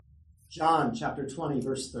John chapter 20,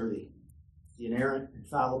 verse 30, the inerrant,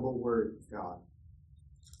 infallible word of God.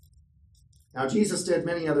 Now Jesus did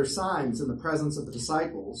many other signs in the presence of the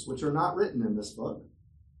disciples, which are not written in this book,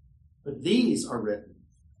 but these are written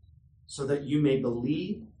so that you may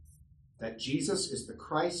believe that Jesus is the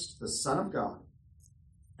Christ, the Son of God,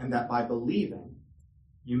 and that by believing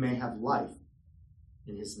you may have life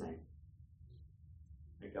in his name.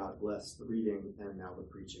 May God bless the reading and now the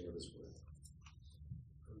preaching of his word.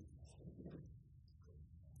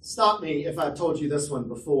 Stop me if I've told you this one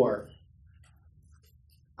before.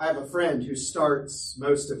 I have a friend who starts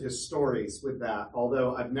most of his stories with that,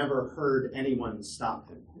 although I've never heard anyone stop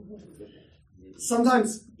him.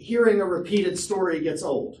 Sometimes hearing a repeated story gets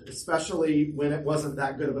old, especially when it wasn't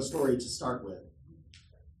that good of a story to start with.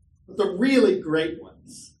 But the really great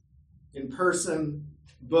ones, in person,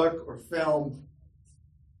 book, or film,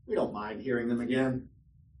 we don't mind hearing them again.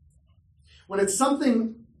 When it's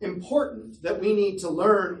something important that we need to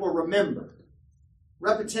learn or remember,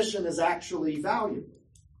 repetition is actually valuable.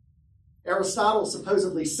 Aristotle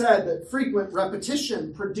supposedly said that frequent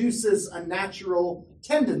repetition produces a natural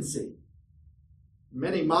tendency.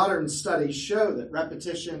 Many modern studies show that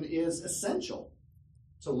repetition is essential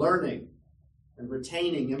to learning and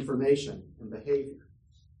retaining information and behavior.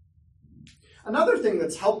 Another thing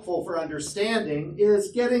that's helpful for understanding is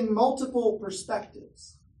getting multiple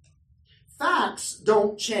perspectives. Facts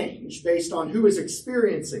don't change based on who is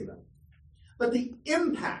experiencing them, but the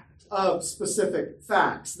impact of specific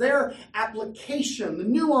facts, their application, the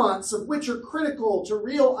nuance of which are critical to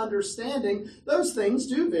real understanding, those things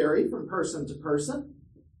do vary from person to person.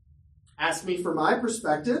 Ask me for my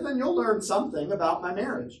perspective and you'll learn something about my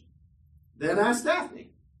marriage. Then ask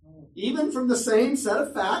Daphne. Even from the same set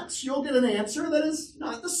of facts, you'll get an answer that is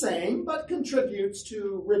not the same, but contributes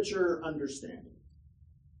to richer understanding.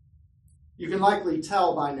 You can likely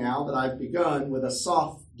tell by now that I've begun with a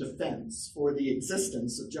soft defense for the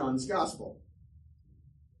existence of John's Gospel.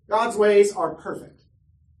 God's ways are perfect.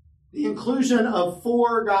 The inclusion of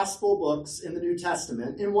 4 Gospel books in the New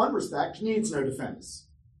Testament, in one respect, needs no defense.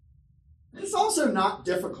 It's also not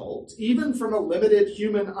difficult, even from a limited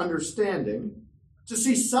human understanding, to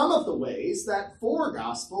see some of the ways that 4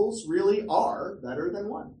 Gospels really are better than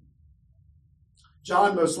one.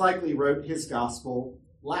 John most likely wrote his Gospel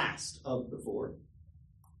last of the 4.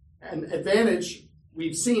 An advantage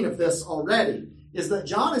we've seen of this already is that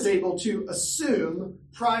John is able to assume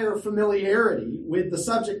prior familiarity with the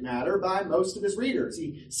subject matter by most of his readers.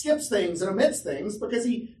 He skips things and omits things because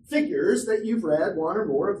he figures that you've read one or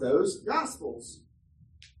more of those Gospels.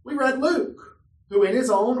 We read Luke, who in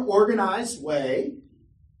his own organized way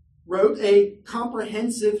wrote a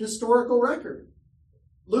comprehensive historical record.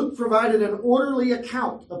 Luke provided an orderly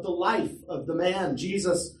account of the life of the man,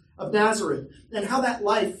 Jesus of Nazareth, and how that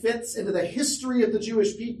life fits into the history of the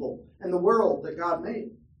Jewish people and the world that God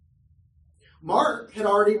made. Mark had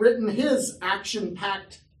already written his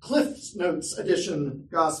action-packed Cliff's Notes edition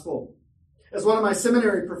gospel. As one of my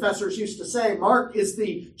seminary professors used to say, Mark is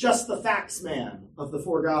the just the facts man of the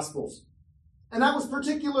 4 Gospels. And that was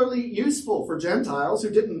particularly useful for Gentiles who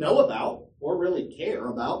didn't know about or really care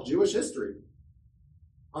about Jewish history.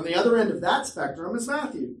 On the other end of that spectrum is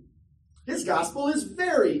Matthew. His gospel is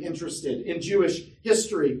very interested in Jewish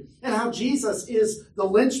history and how Jesus is the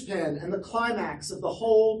linchpin and the climax of the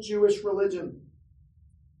whole Jewish religion.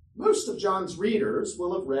 Most of John's readers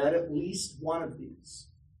will have read at least one of these.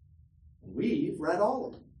 And we've read all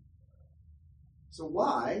of them. So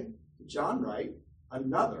why did John write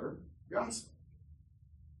another gospel?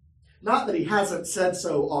 Not that he hasn't said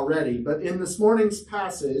so already, but in this morning's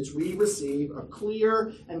passage, we receive a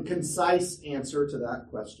clear and concise answer to that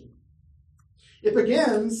question. It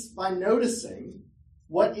begins by noticing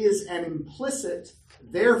what is an implicit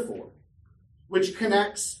therefore, which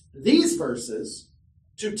connects these verses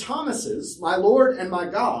to Thomas's, my Lord and my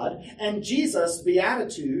God, and Jesus'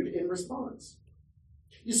 beatitude in response.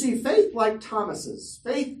 You see, faith like Thomas's,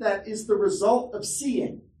 faith that is the result of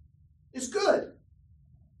seeing, is good.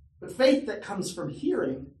 But faith that comes from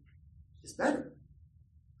hearing is better.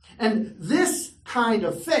 And this kind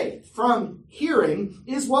of faith from hearing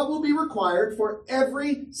is what will be required for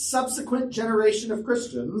every subsequent generation of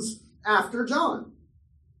Christians after John.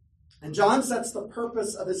 And John sets the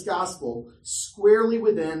purpose of his gospel squarely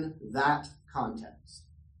within that context.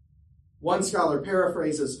 One scholar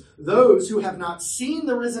paraphrases, "Those who have not seen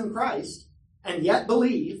the risen Christ and yet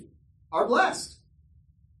believe are blessed.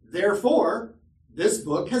 Therefore, this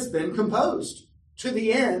book has been composed to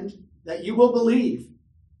the end that you will believe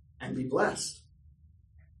and be blessed."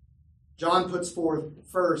 John puts forth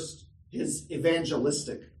first his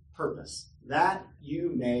evangelistic purpose, that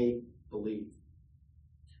you may believe.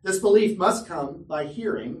 This belief must come by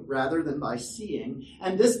hearing rather than by seeing,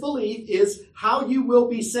 and this belief is how you will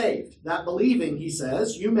be saved. That believing, he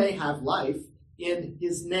says, you may have life in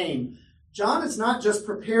his name. John is not just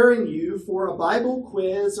preparing you for a Bible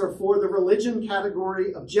quiz or for the religion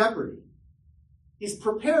category of Jeopardy. He's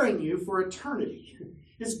preparing you for eternity.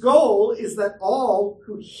 His goal is that all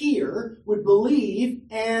who hear would believe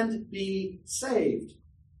and be saved.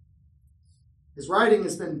 His writing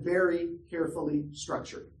has been very carefully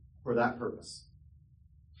structured for that purpose.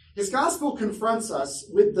 His gospel confronts us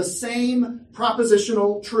with the same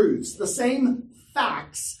propositional truths, the same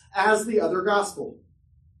facts as the other gospel.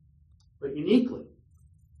 But uniquely,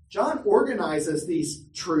 John organizes these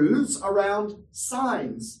truths around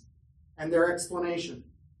signs and their explanation.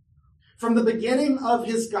 From the beginning of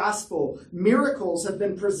his gospel, miracles have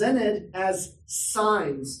been presented as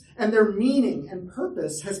signs, and their meaning and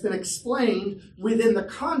purpose has been explained within the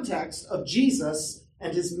context of Jesus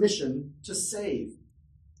and his mission to save.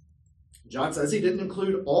 John says he didn't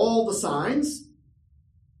include all the signs,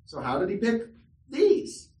 so how did he pick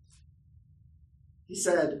these? He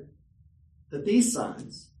said that these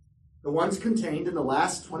signs, the ones contained in the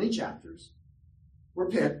last 20 chapters, were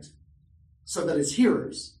picked so that his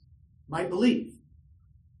hearers might believe.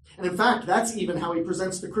 And in fact, that's even how he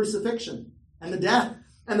presents the crucifixion and the death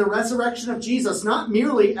and the resurrection of Jesus, not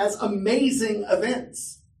merely as amazing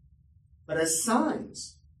events, but as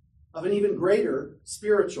signs of an even greater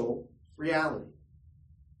spiritual reality.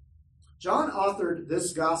 John authored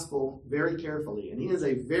this gospel very carefully, and he is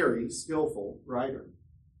a very skillful writer.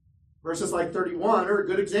 Verses like 31 are a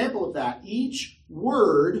good example of that. Each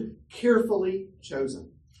word carefully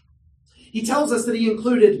chosen. He tells us that he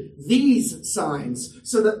included these signs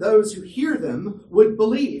so that those who hear them would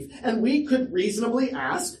believe. And we could reasonably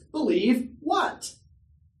ask, believe what?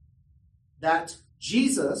 That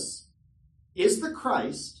Jesus is the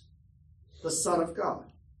Christ, the Son of God.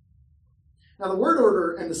 Now, the word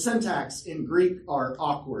order and the syntax in Greek are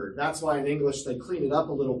awkward. That's why in English they clean it up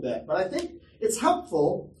a little bit. But I think it's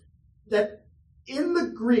helpful that in the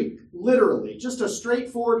Greek, literally, just a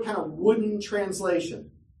straightforward kind of wooden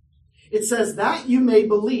translation, it says that you may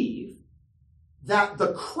believe that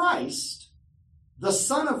the Christ, the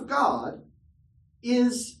Son of God,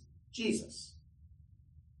 is Jesus.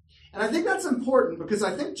 And I think that's important because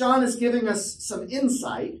I think John is giving us some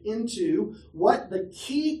insight into what the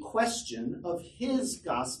key question of his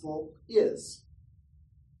gospel is.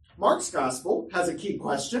 Mark's gospel has a key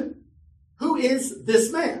question. Who is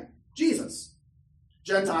this man? Jesus.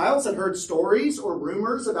 Gentiles had heard stories or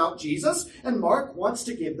rumors about Jesus, and Mark wants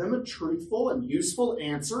to give them a truthful and useful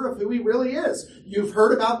answer of who he really is. You've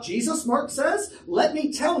heard about Jesus, Mark says. Let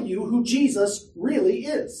me tell you who Jesus really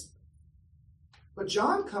is. But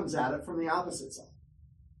John comes at it from the opposite side.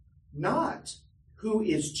 Not who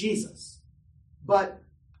is Jesus, but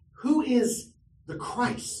who is the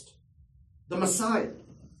Christ, the Messiah.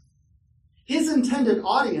 His intended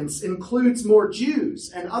audience includes more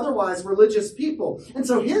Jews and otherwise religious people. And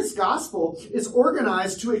so his gospel is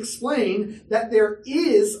organized to explain that there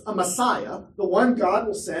is a Messiah, the one God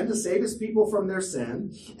will send to save his people from their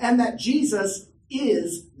sin, and that Jesus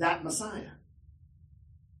is that Messiah.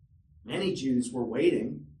 Many Jews were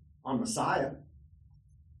waiting on Messiah.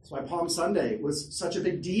 That's why Palm Sunday was such a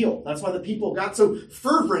big deal. That's why the people got so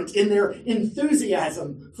fervent in their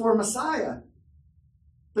enthusiasm for Messiah.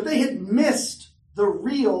 But they had missed the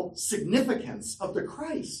real significance of the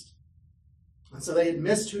Christ. And so they had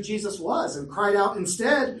missed who Jesus was and cried out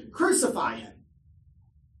instead, crucify him.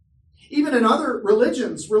 Even in other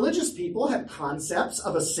religions, religious people had concepts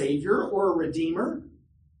of a savior or a redeemer,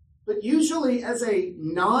 but usually as a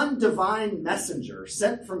non-divine messenger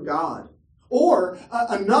sent from God, or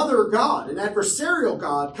another God, an adversarial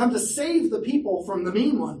God, come to save the people from the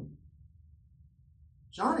mean one.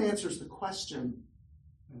 John answers the question,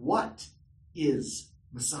 what is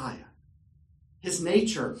Messiah? His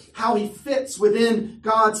nature, how he fits within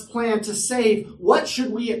God's plan to save. What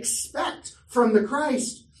should we expect from the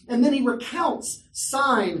Christ? And then he recounts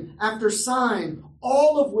sign after sign,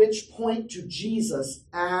 all of which point to Jesus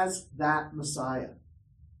as that Messiah.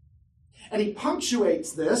 And he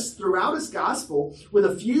punctuates this throughout his gospel with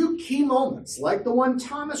a few key moments, like the one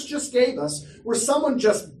Thomas just gave us, where someone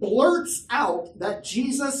just blurts out that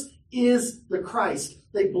Jesus is the Christ.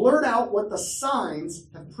 They blurt out what the signs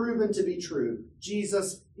have proven to be true.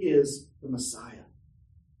 Jesus is the Messiah.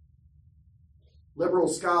 Liberal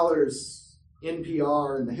scholars,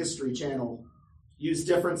 NPR, and the History Channel use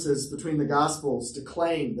differences between the Gospels to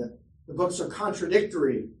claim that the books are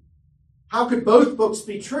contradictory. How could both books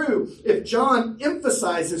be true if John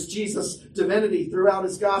emphasizes Jesus' divinity throughout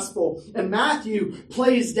his gospel and Matthew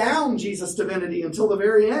plays down Jesus' divinity until the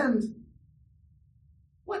very end?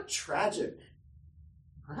 What tragic,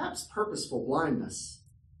 perhaps purposeful blindness.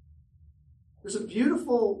 There's a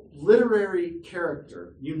beautiful literary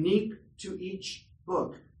character unique to each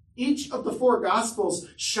book. Each of the four Gospels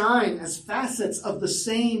shine as facets of the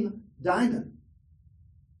same diamond.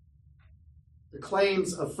 The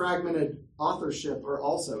claims of fragmented authorship are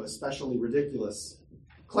also especially ridiculous.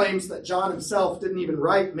 Claims that John himself didn't even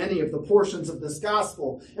write many of the portions of this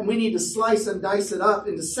gospel, and we need to slice and dice it up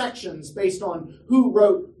into sections based on who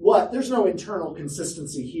wrote what. There's no internal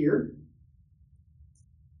consistency here.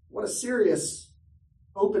 What a serious,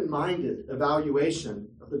 open-minded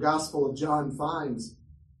evaluation of the Gospel of John finds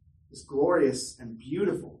this glorious and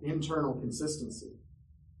beautiful internal consistency.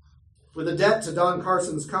 With a debt to Don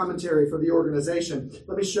Carson's commentary for the organization,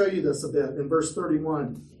 let me show you this a bit in verse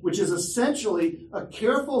 31, which is essentially a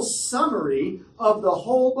careful summary of the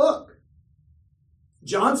whole book.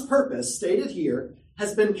 John's purpose, stated here,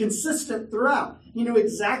 has been consistent throughout. He knew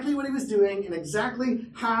exactly what he was doing and exactly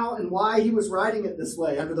how and why he was writing it this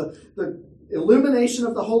way, under the illumination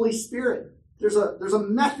of the Holy Spirit. There's a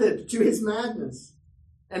method to his madness.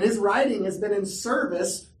 And his writing has been in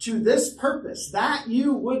service to this purpose, that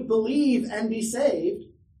you would believe and be saved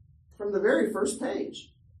from the very first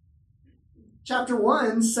page. Chapter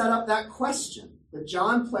 1 set up that question that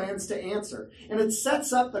John plans to answer. And it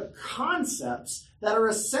sets up the concepts that are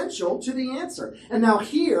essential to the answer. And now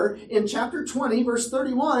here in chapter 20, verse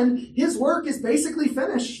 31, his work is basically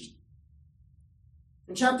finished.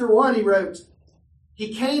 In chapter 1, he wrote,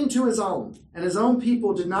 "He came to his own, and his own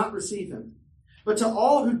people did not receive him. But to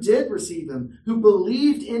all who did receive him, who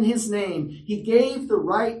believed in his name, he gave the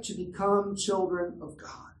right to become children of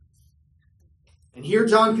God." And here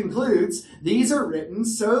John concludes, these are written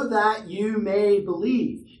so that you may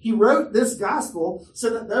believe. He wrote this gospel so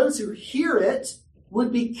that those who hear it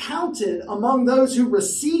would be counted among those who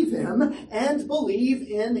receive him and believe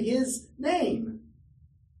in his name.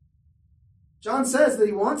 John says that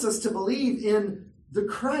he wants us to believe in the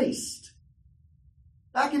Christ.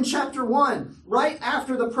 Back in chapter 1, right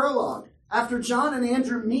after the prologue, after John and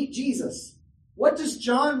Andrew meet Jesus, what does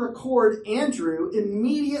John record Andrew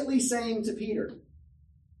immediately saying to Peter?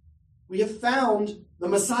 "We have found the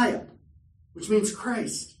Messiah," which means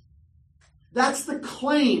Christ. That's the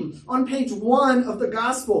claim on page 1 of the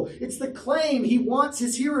gospel. It's the claim he wants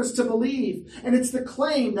his hearers to believe. And it's the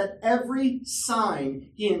claim that every sign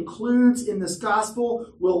he includes in this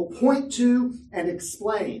gospel will point to and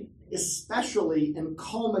explain, especially and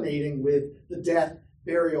culminating with the death,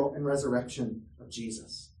 burial, and resurrection of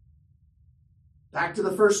Jesus. Back to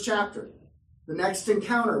the first chapter. The next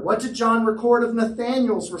encounter. What did John record of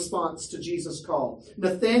Nathanael's response to Jesus' call?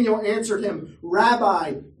 Nathanael answered him,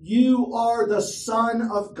 "Rabbi, you are the Son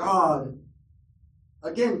of God."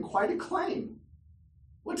 Again, quite a claim.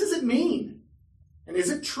 What does it mean? And is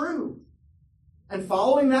it true? And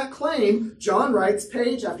following that claim, John writes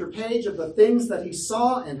page after page of the things that he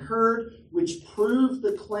saw and heard, which prove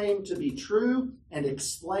the claim to be true and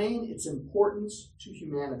explain its importance to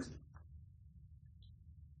humanity.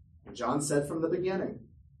 And John said from the beginning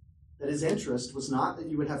that his interest was not that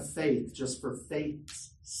you would have faith just for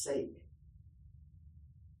faith's sake.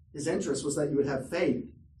 His interest was that you would have faith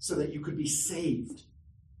so that you could be saved.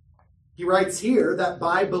 He writes here that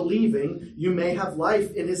by believing, you may have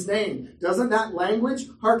life in his name. Doesn't that language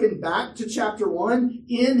harken back to chapter 1?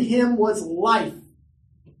 In him was life,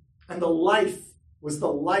 and the life was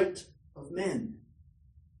the light of men.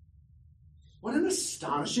 What an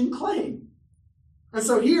astonishing claim. And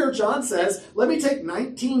so here John says, let me take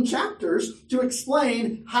 19 chapters to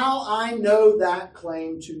explain how I know that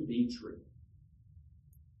claim to be true.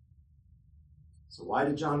 So why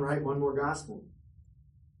did John write one more gospel?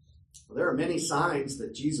 Well, there are many signs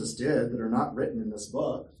that Jesus did that are not written in this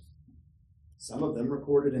book. Some of them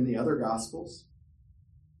recorded in the other gospels.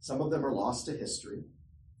 Some of them are lost to history.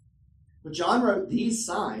 But John wrote these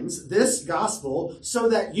signs, this gospel, so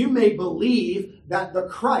that you may believe that the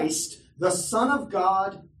Christ, the Son of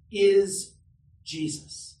God, is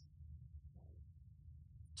Jesus.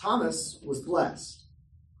 Thomas was blessed,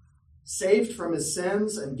 saved from his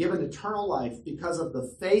sins and given eternal life because of the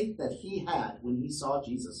faith that he had when he saw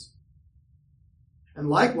Jesus. And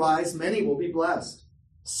likewise, many will be blessed,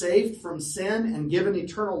 saved from sin and given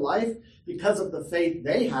eternal life because of the faith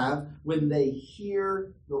they have when they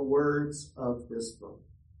hear the words of this book.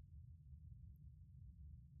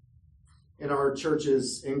 In our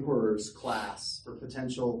church's Inquirers class for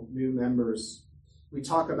potential new members, we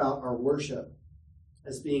talk about our worship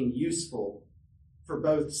as being useful for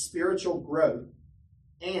both spiritual growth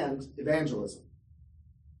and evangelism.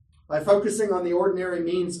 By focusing on the ordinary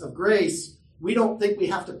means of grace, we don't think we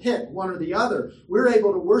have to pick one or the other. We're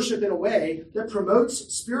able to worship in a way that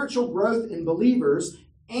promotes spiritual growth in believers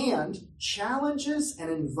and challenges and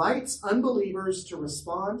invites unbelievers to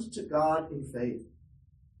respond to God in faith.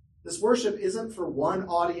 This worship isn't for one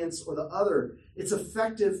audience or the other. It's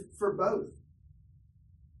effective for both.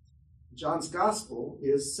 John's gospel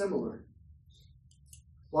is similar.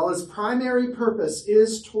 While his primary purpose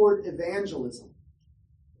is toward evangelism,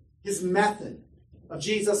 his method of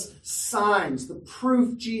Jesus' signs, the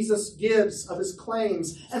proof Jesus gives of his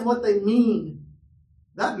claims and what they mean,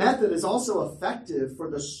 that method is also effective for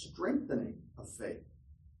the strengthening of faith.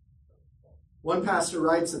 One pastor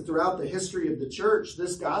writes that throughout the history of the church,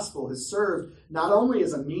 this gospel has served not only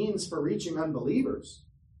as a means for reaching unbelievers,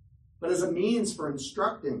 but as a means for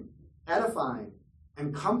instructing, edifying,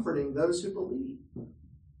 and comforting those who believe.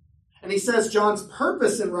 And he says John's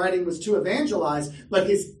purpose in writing was to evangelize, but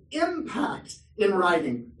his impact in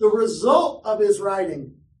writing, the result of his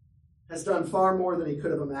writing, has done far more than he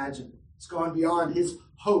could have imagined. It's gone beyond his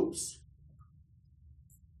hopes.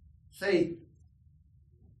 Faith,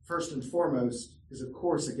 first and foremost, is of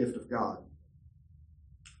course a gift of God.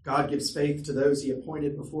 God gives faith to those he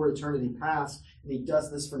appointed before eternity past, and he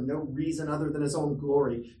does this for no reason other than his own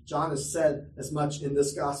glory. John has said as much in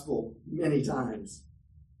this gospel many times.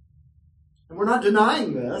 And we're not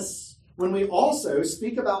denying this when we also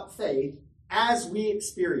speak about faith as we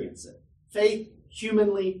experience it. Faith,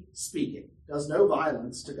 humanly speaking, does no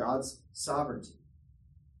violence to God's sovereignty.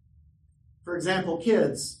 For example,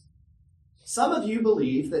 kids, some of you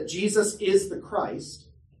believe that Jesus is the Christ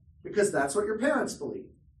because that's what your parents believe.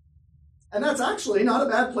 And that's actually not a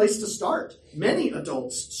bad place to start. Many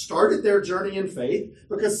adults started their journey in faith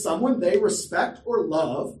because someone they respect or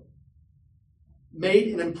love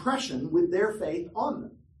made an impression with their faith on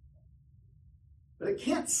them. But it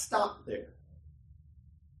can't stop there,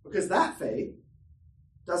 because that faith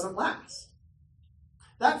doesn't last.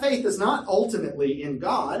 That faith is not ultimately in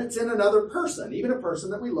God, it's in another person, even a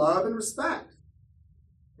person that we love and respect.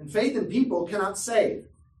 And faith in people cannot save.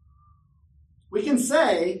 We can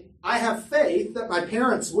say, I have faith that my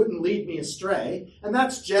parents wouldn't lead me astray, and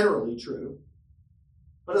that's generally true.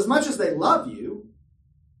 But as much as they love you,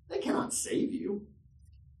 they cannot save you.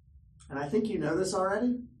 And I think you know this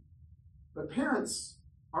already, but parents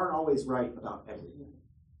aren't always right about everything.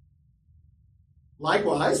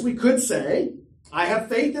 Likewise, we could say, I have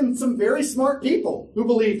faith in some very smart people who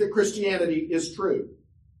believe that Christianity is true.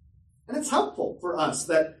 And it's helpful for us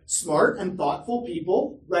that smart and thoughtful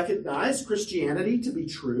people recognize Christianity to be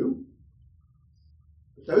true.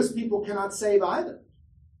 But those people cannot save either.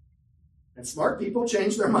 And smart people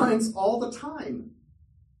change their minds all the time.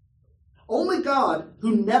 Only God,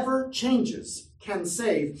 who never changes, can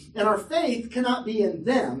save. And our faith cannot be in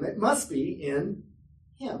them. It must be in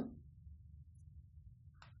him.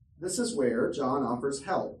 This is where John offers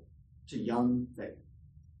help to young faith.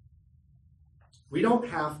 We don't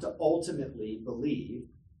have to ultimately believe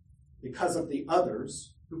because of the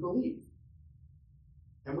others who believe.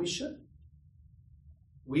 And we shouldn't.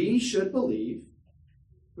 We should believe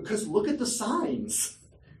because look at the signs.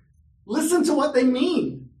 Listen to what they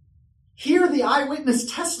mean. Hear the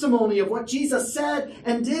eyewitness testimony of what Jesus said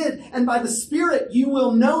and did, and by the Spirit you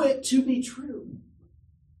will know it to be true.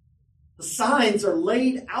 The signs are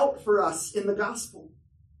laid out for us in the gospel.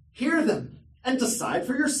 Hear them and decide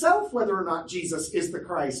for yourself whether or not Jesus is the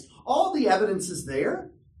Christ. All the evidence is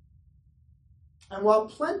there. And while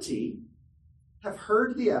plenty have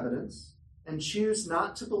heard the evidence and choose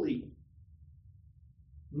not to believe,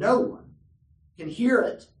 no one can hear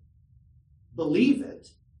it, believe it,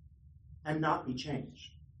 and not be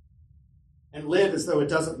changed, and live as though it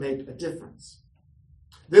doesn't make a difference.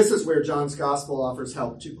 This is where John's gospel offers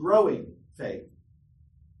help to growing faith.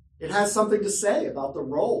 It has something to say about the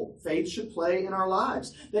role faith should play in our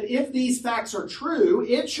lives. That if these facts are true,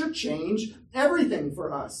 it should change everything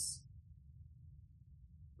for us.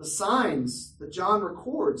 The signs that John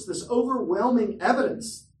records, this overwhelming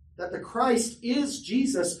evidence that the Christ is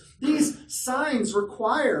Jesus, these signs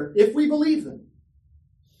require, if we believe them,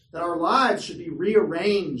 that our lives should be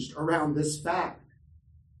rearranged around this fact.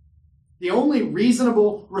 The only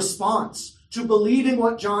reasonable response to believing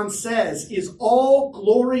what John says is all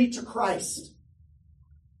glory to Christ.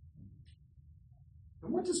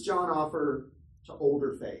 And what does John offer to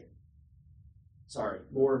older faith?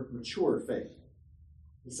 More mature faith.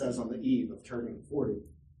 He says on the eve of turning 40.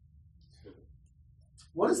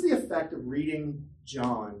 What is the effect of reading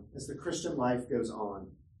John as the Christian life goes on?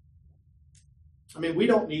 I mean, we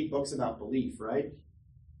don't need books about belief, right?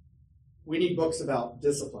 We need books about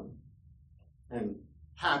discipline and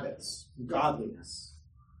habits, and godliness.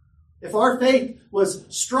 If our faith was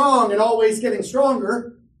strong and always getting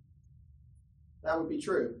stronger, that would be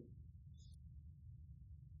true.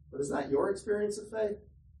 But is that your experience of faith?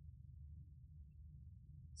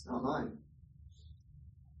 It's not mine.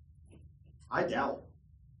 I doubt.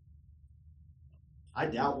 I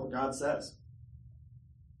doubt what God says.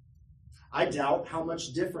 I doubt how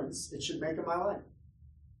much difference it should make in my life.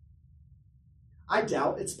 I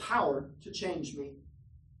doubt its power to change me.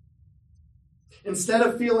 Instead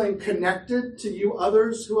of feeling connected to you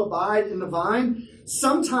others who abide in the vine,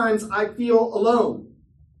 sometimes I feel alone.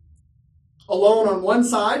 Alone on one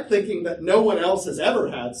side, thinking that no one else has ever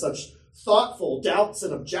had such thoughtful doubts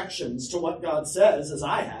and objections to what God says as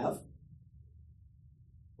I have.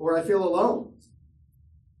 Or I feel alone,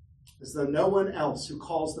 as though no one else who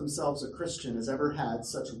calls themselves a Christian has ever had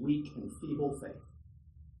such weak and feeble faith.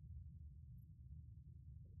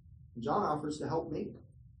 John offers to help me.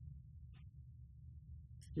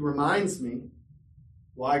 He reminds me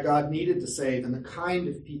why God needed to save and the kind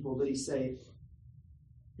of people that he saved.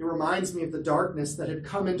 He reminds me of the darkness that had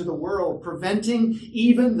come into the world, preventing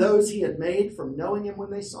even those he had made from knowing him when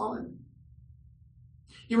they saw him.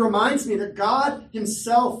 He reminds me that God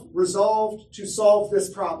himself resolved to solve this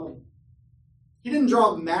problem. He didn't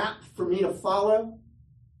draw a map for me to follow.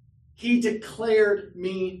 He declared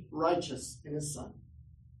me righteous in his Son.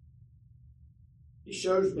 He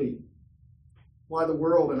shows me why the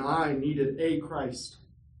world and I needed a Christ.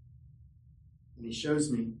 And he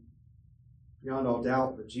shows me, beyond all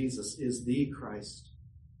doubt, that Jesus is the Christ.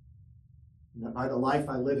 And that by the life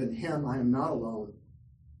I live in him, I am not alone.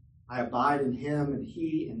 I abide in him and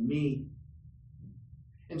he in me.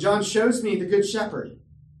 And John shows me the Good Shepherd.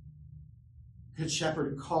 Good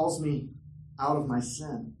Shepherd who calls me out of my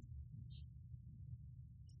sin.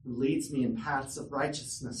 Who leads me in paths of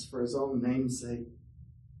righteousness for his own name's sake.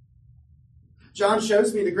 John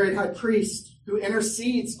shows me the great high priest who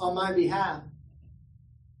intercedes on my behalf.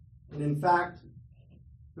 And in fact,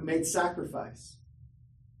 who made sacrifice.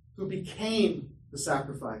 Who became the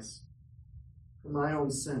sacrifice for my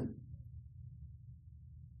own sin.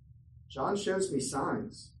 John shows me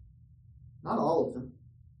signs, not all of them,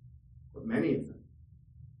 but many of them,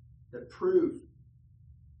 that prove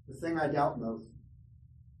the thing I doubt most.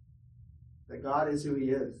 That God is who he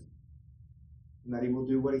is, and that he will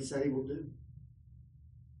do what he said he will do.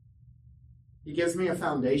 He gives me a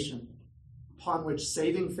foundation upon which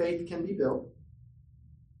saving faith can be built,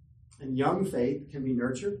 and young faith can be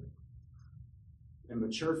nurtured, and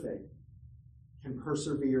mature faith can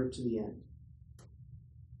persevere to the end.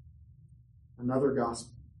 Another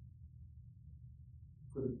gospel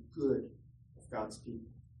for the good of God's people,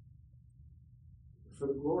 for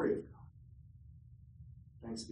the glory of God. Thanks be.